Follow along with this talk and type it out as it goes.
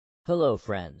Hello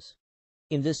friends.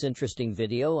 In this interesting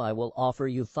video I will offer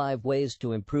you 5 ways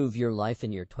to improve your life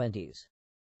in your 20s.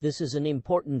 This is an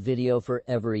important video for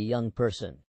every young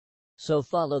person. So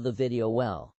follow the video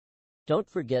well. Don't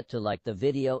forget to like the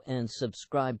video and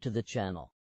subscribe to the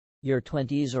channel. Your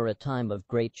 20s are a time of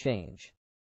great change,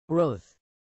 growth,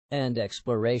 and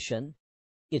exploration.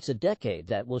 It's a decade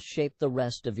that will shape the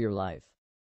rest of your life.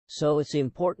 So it's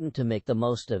important to make the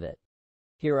most of it.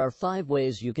 Here are 5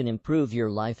 ways you can improve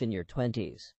your life in your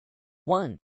 20s.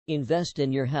 1. Invest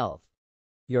in your health.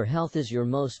 Your health is your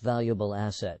most valuable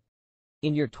asset.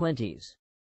 In your 20s,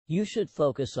 you should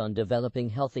focus on developing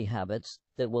healthy habits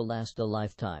that will last a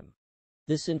lifetime.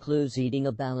 This includes eating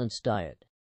a balanced diet,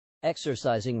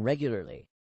 exercising regularly,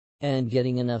 and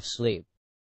getting enough sleep.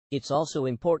 It's also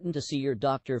important to see your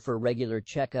doctor for regular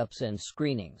checkups and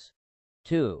screenings.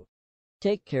 2.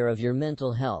 Take care of your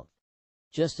mental health.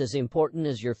 Just as important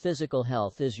as your physical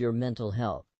health is your mental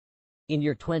health. In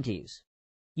your 20s,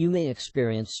 you may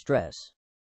experience stress,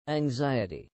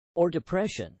 anxiety, or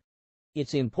depression.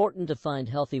 It's important to find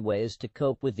healthy ways to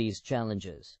cope with these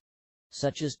challenges,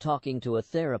 such as talking to a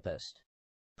therapist,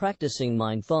 practicing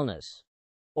mindfulness,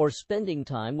 or spending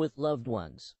time with loved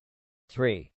ones.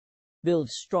 3. Build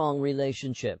strong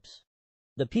relationships.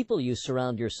 The people you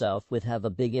surround yourself with have a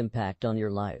big impact on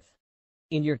your life.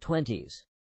 In your 20s,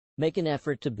 make an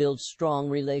effort to build strong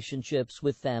relationships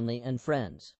with family and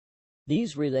friends.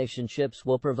 These relationships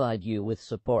will provide you with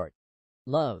support,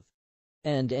 love,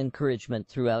 and encouragement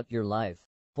throughout your life.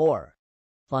 4.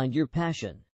 Find your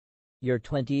passion. Your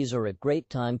 20s are a great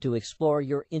time to explore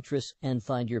your interests and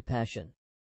find your passion.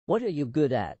 What are you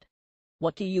good at?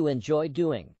 What do you enjoy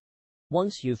doing?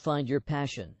 Once you find your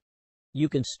passion, you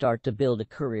can start to build a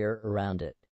career around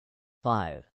it.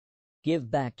 5.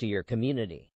 Give back to your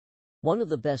community. One of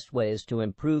the best ways to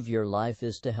improve your life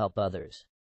is to help others.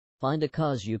 Find a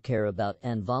cause you care about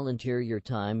and volunteer your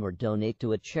time or donate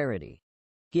to a charity.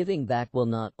 Giving back will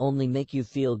not only make you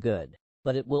feel good,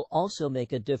 but it will also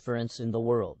make a difference in the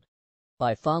world.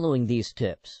 By following these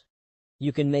tips,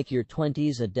 you can make your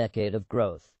 20s a decade of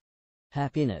growth,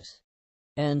 happiness,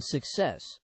 and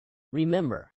success.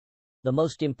 Remember, the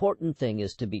most important thing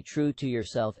is to be true to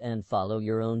yourself and follow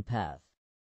your own path.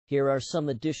 Here are some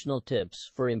additional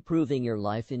tips for improving your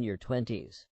life in your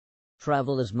 20s.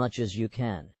 Travel as much as you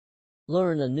can.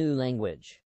 Learn a new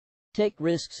language. Take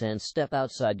risks and step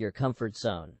outside your comfort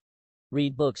zone.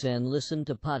 Read books and listen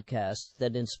to podcasts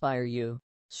that inspire you.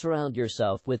 Surround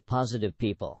yourself with positive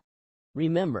people.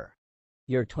 Remember,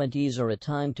 your 20s are a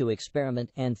time to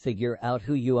experiment and figure out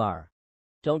who you are.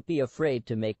 Don't be afraid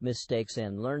to make mistakes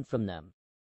and learn from them.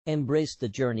 Embrace the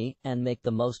journey and make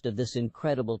the most of this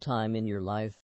incredible time in your life.